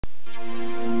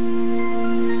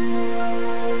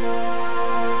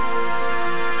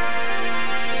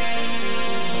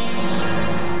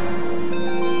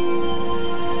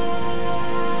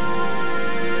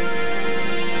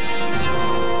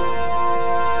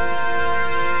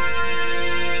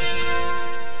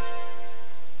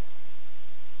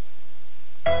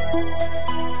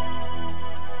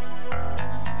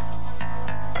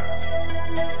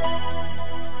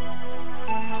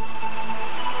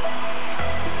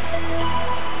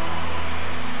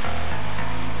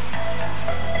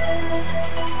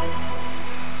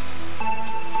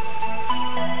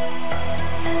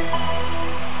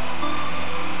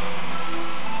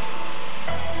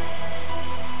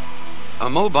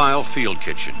mobile field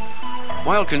kitchen.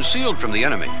 While concealed from the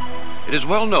enemy, it is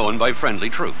well known by friendly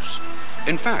troops.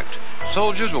 In fact,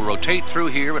 soldiers will rotate through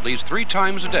here at least 3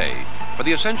 times a day for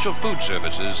the essential food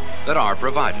services that are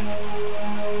provided.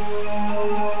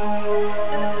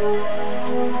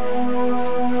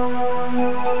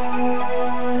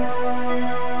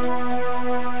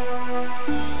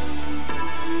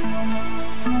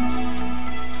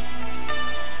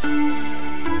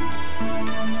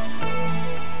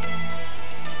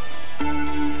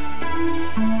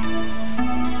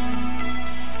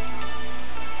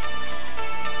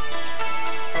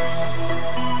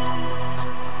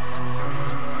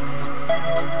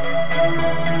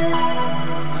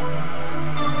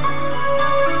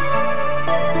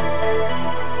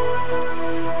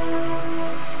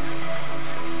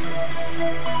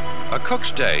 A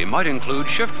cook's day might include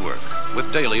shift work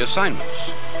with daily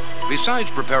assignments. Besides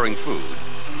preparing food,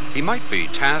 he might be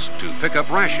tasked to pick up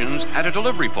rations at a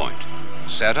delivery point,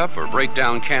 set up or break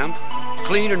down camp,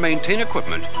 clean and maintain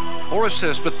equipment, or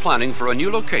assist with planning for a new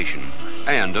location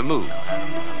and a move.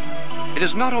 It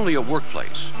is not only a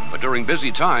workplace, but during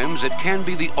busy times, it can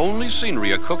be the only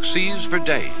scenery a cook sees for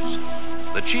days.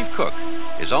 The chief cook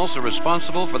is also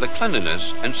responsible for the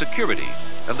cleanliness and security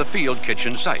of the field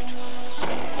kitchen site.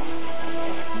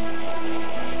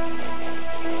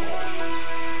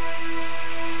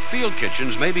 Field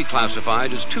kitchens may be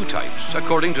classified as 2 types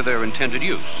according to their intended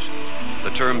use. The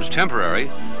terms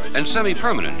temporary and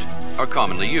semi-permanent are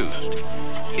commonly used.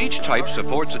 Each type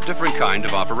supports a different kind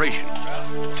of operation.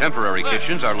 Temporary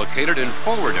kitchens are located in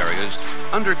forward areas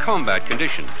under combat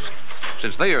conditions.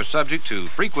 Since they are subject to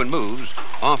frequent moves,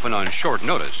 often on short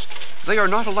notice, they are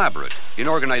not elaborate in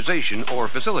organization or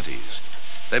facilities.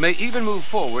 They may even move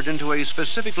forward into a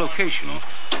specific location,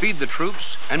 feed the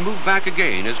troops, and move back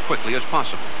again as quickly as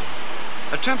possible.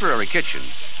 A temporary kitchen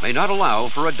may not allow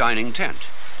for a dining tent.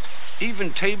 Even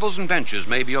tables and benches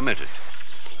may be omitted.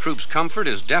 Troops' comfort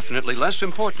is definitely less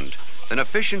important than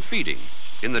efficient feeding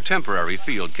in the temporary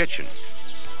field kitchen.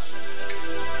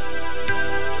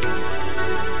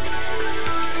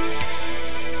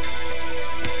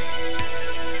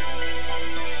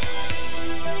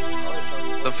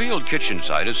 The field kitchen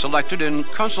site is selected in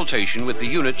consultation with the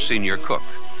unit's senior cook.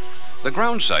 The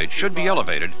ground site should be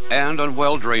elevated and on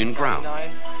well-drained ground.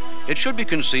 It should be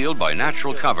concealed by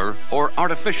natural cover or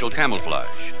artificial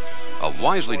camouflage. A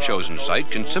wisely chosen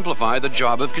site can simplify the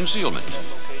job of concealment.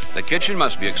 The kitchen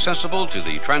must be accessible to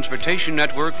the transportation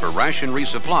network for ration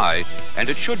resupply, and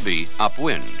it should be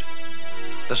upwind.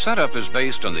 The setup is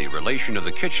based on the relation of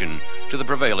the kitchen to the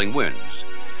prevailing winds.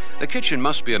 The kitchen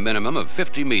must be a minimum of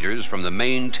 50 meters from the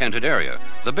main tented area,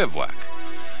 the bivouac.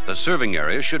 The serving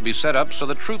area should be set up so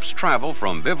the troops travel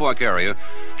from bivouac area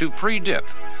to pre-dip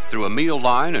through a meal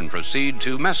line and proceed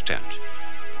to mess tent.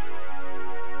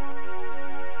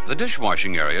 The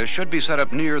dishwashing area should be set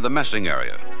up near the messing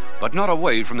area, but not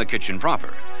away from the kitchen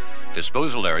proper.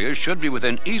 Disposal areas should be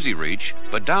within easy reach,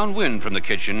 but downwind from the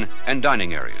kitchen and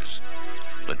dining areas.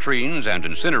 Latrines and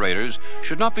incinerators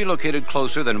should not be located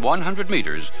closer than 100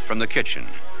 meters from the kitchen.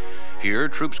 Here,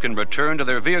 troops can return to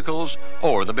their vehicles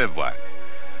or the bivouac.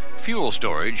 Fuel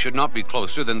storage should not be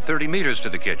closer than 30 meters to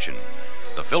the kitchen,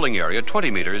 the filling area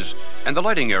 20 meters, and the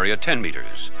lighting area 10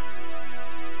 meters.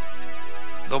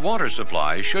 The water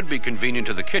supply should be convenient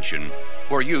to the kitchen,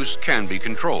 where use can be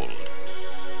controlled.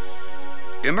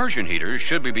 Immersion heaters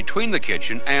should be between the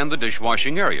kitchen and the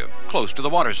dishwashing area, close to the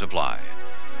water supply.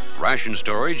 Ration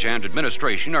storage and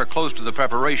administration are close to the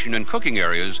preparation and cooking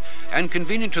areas and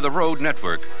convenient to the road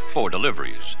network for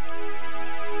deliveries.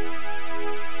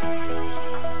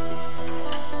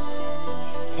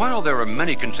 While there are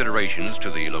many considerations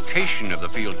to the location of the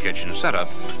field kitchen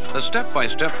setup, the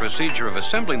step-by-step procedure of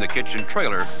assembling the kitchen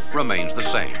trailer remains the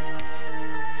same.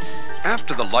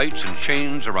 After the lights and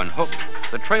chains are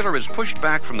unhooked, the trailer is pushed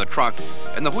back from the truck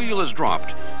and the wheel is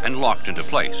dropped and locked into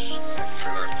place.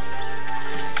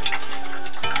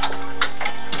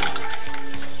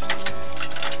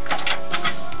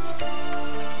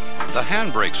 The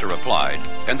handbrakes are applied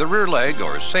and the rear leg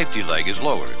or safety leg is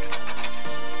lowered.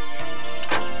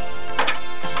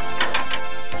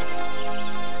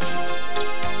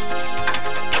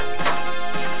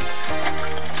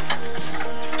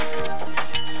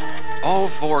 All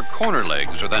 4 corner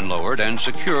legs are then lowered and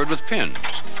secured with pins.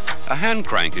 A hand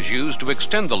crank is used to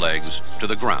extend the legs to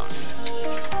the ground.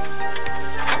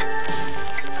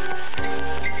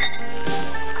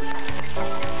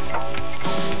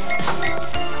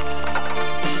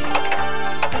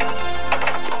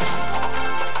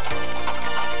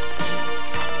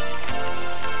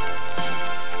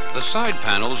 The side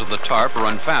panels of the tarp are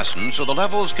unfastened so the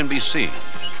levels can be seen.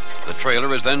 The The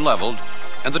trailer is then leveled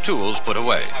and the tools put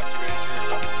away.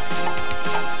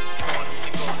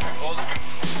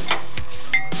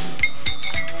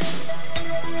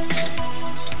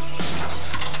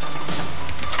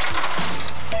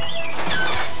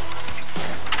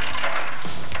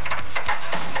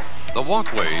 The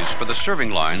walkways for the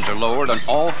serving lines are lowered on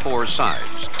all four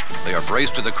sides. They are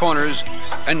braced to the corners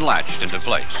and latched into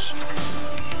place.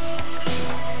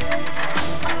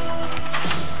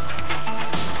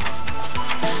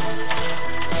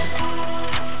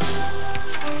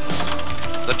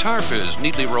 The tarp is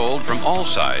neatly rolled from all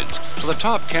sides, so the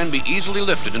top can be easily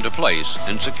lifted into place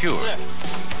and secured.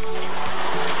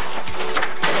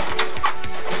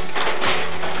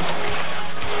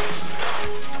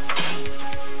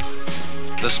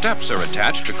 The steps are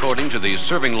attached according to the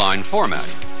serving line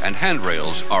format, and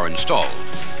handrails are installed.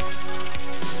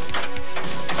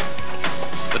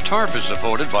 The tarp is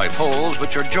supported by poles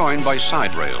which are joined by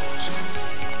side rails.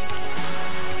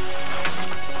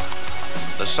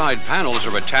 The side panels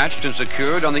are attached and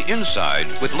secured on the inside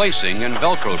with lacing and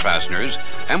Velcro fasteners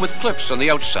and with clips on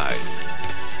the outside.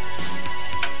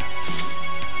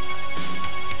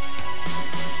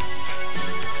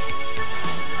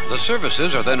 The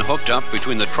services are then hooked up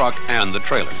between the truck and the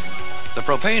trailer. The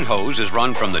propane hose is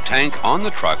run from the tank on the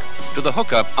truck to the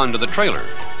hookup under the trailer.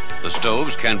 The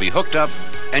stoves can be hooked up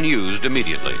and used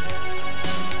immediately.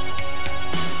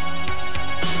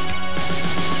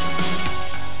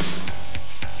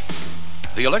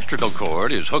 The electrical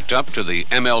cord is hooked up to the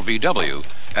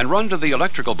MLVW and run to the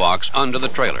electrical box under the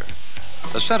trailer.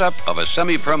 The setup of a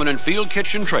semi-permanent field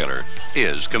kitchen trailer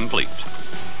is complete.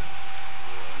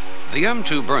 The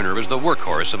M2 burner is the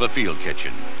workhorse of a field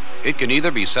kitchen. It can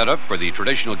either be set up for the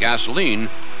traditional gasoline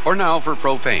or now for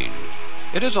propane.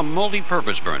 It is a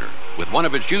multi-purpose burner, with one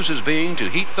of its uses being to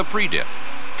heat the pre-dip.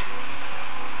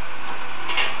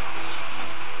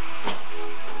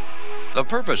 The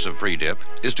purpose of pre-dip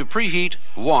is to preheat,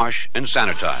 wash, and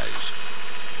sanitize.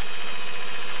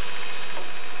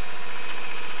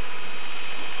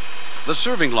 The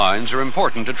serving lines are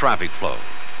important to traffic flow.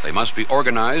 They must be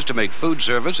organized to make food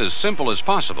service as simple as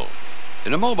possible.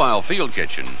 In a mobile field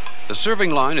kitchen, the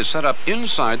serving line is set up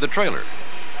inside the trailer.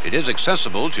 It is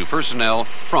accessible to personnel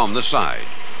from the side.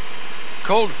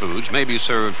 Cold foods may be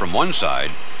served from one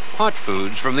side, hot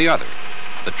foods from the other.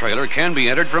 The trailer can be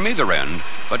entered from either end,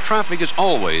 but traffic is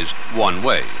always one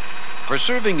way. For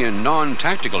serving in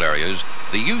non-tactical areas,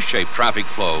 the U-shaped traffic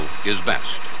flow is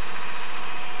best.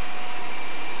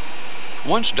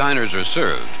 Once diners are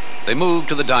served, they move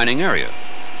to the dining area.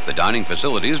 The dining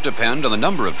facilities depend on the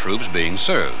number of troops being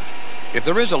served. If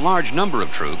there is a large number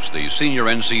of troops, the senior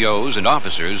NCOs and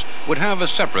officers would have a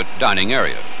separate dining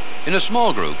area. In a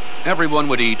small group, everyone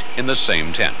would eat in the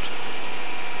same tent.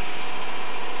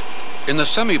 In the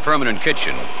semi-permanent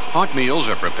kitchen, hot meals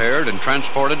are prepared and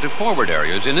transported to forward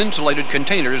areas in insulated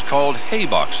containers called hay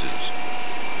boxes.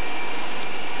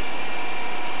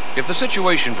 If the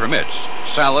situation permits,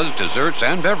 salads, desserts,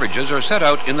 and beverages are set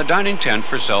out in the dining tent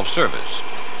for self-service.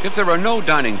 If there are no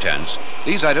dining tents,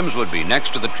 these items would be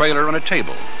next to the trailer on a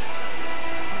table.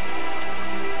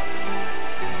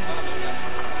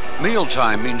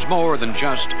 Mealtime means more than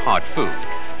just hot food.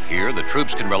 Here, the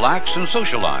troops can relax and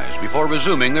socialize before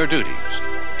resuming their duties.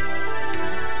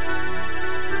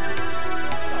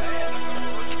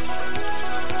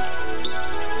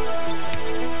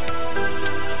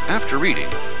 After eating,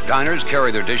 diners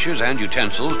carry their dishes and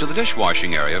utensils to the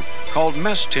dishwashing area called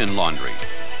mess tin laundry.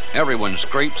 Everyone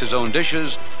scrapes his own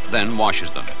dishes, then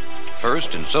washes them.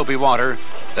 First in soapy water,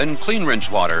 then clean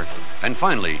rinse water, and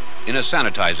finally in a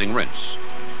sanitizing rinse.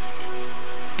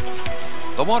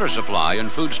 The water supply and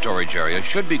food storage area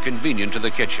should be convenient to the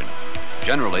kitchen.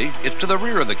 Generally, it's to the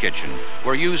rear of the kitchen,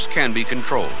 where use can be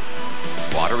controlled.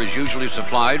 Water is usually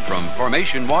supplied from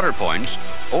formation water points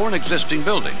or an existing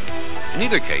building. In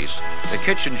either case, the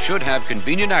kitchen should have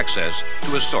convenient access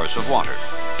to a source of water.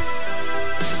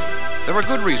 There are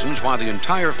good reasons why the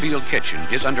entire field kitchen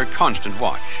is under constant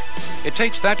watch. It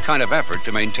takes that kind of effort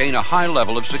to maintain a high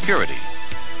level of security.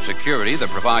 Security that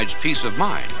provides peace of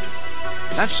mind.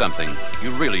 That's something you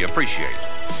really appreciate,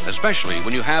 especially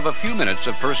when you have a few minutes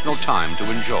of personal time to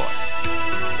enjoy.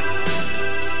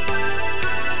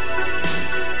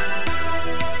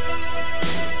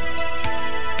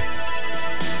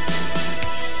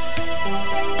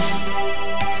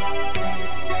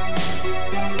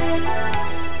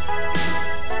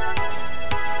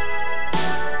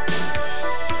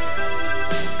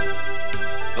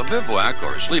 The bivouac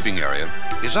or sleeping area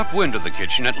is upwind of the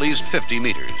kitchen at least 50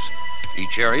 meters.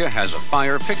 Each area has a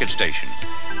fire picket station.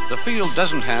 The field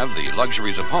doesn't have the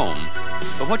luxuries of home,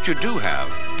 but what you do have,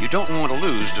 you don't want to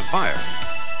lose to fire.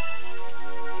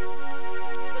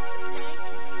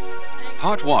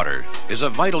 Hot water is a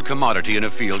vital commodity in a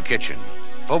field kitchen,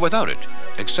 for without it,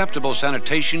 acceptable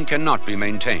sanitation cannot be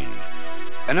maintained.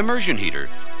 An immersion heater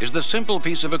is the simple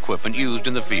piece of equipment used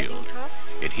in the field.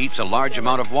 It heats a large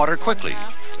amount of water quickly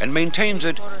and maintains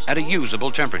it at a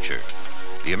usable temperature.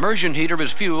 The immersion heater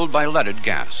is fueled by leaded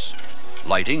gas.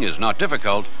 Lighting is not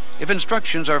difficult if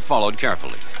instructions are followed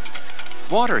carefully.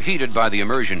 Water heated by the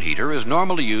immersion heater is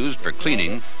normally used for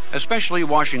cleaning, especially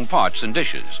washing pots and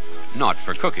dishes, not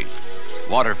for cooking.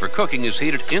 Water for cooking is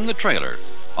heated in the trailer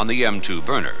on the M2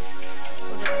 burner.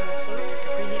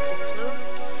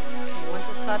 Once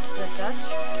it's hot to the touch,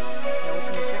 you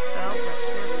open the drip valve, let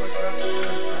 3 or 4 drops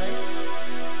inside.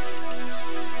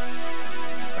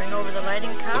 Bring over the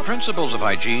lighting cup. The principles of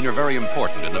hygiene are very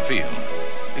important in the field.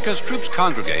 Because troops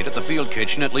congregate at the field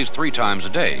kitchen at least 3 times a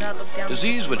day,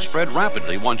 disease would spread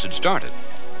rapidly once it started.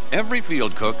 Every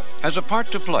field cook has a part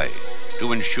to play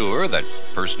to ensure that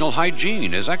personal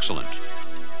hygiene is excellent.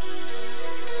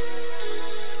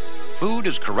 Food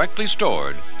is correctly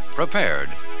stored, prepared,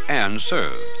 and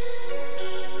served.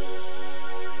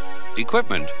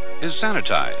 Equipment is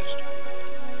sanitized.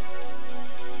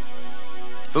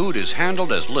 Food is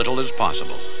handled as little as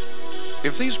possible.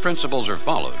 If these principles are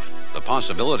followed, the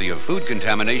possibility of food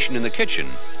contamination in the kitchen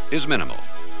is minimal.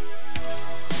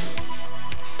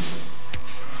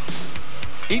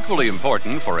 Equally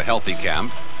important for a healthy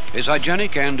camp is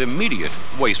hygienic and immediate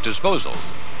waste disposal.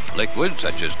 Liquids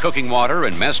such as cooking water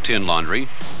and mess tin laundry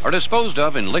are disposed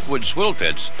of in liquid swill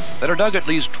pits that are dug at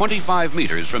least 25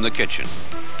 meters from the kitchen.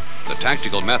 The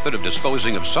tactical method of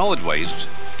disposing of solid wastes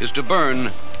is to burn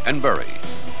and bury.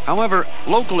 However,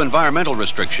 local environmental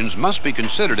restrictions must be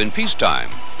considered in peacetime,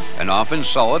 and often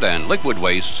solid and liquid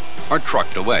wastes are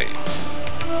trucked away.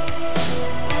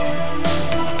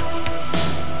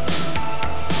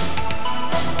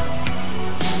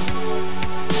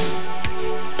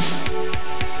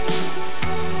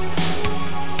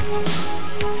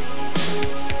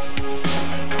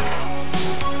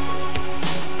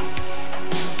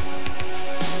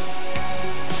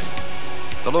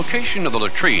 The location of the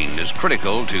latrine is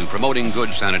critical to promoting good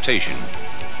sanitation.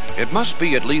 It must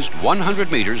be at least 100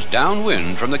 meters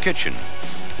downwind from the kitchen,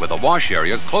 with a wash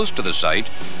area close to the site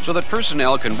so that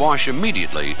personnel can wash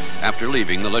immediately after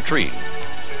leaving the latrine.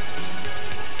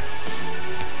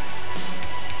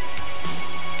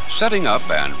 Setting up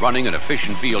and running an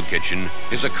efficient field kitchen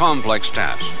is a complex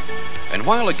task, and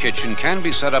while a kitchen can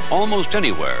be set up almost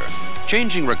anywhere,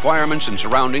 changing requirements and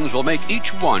surroundings will make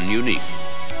each one unique.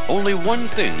 Only one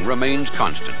thing remains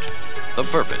constant: the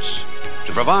purpose,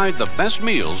 to provide the best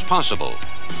meals possible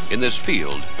in this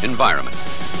field environment.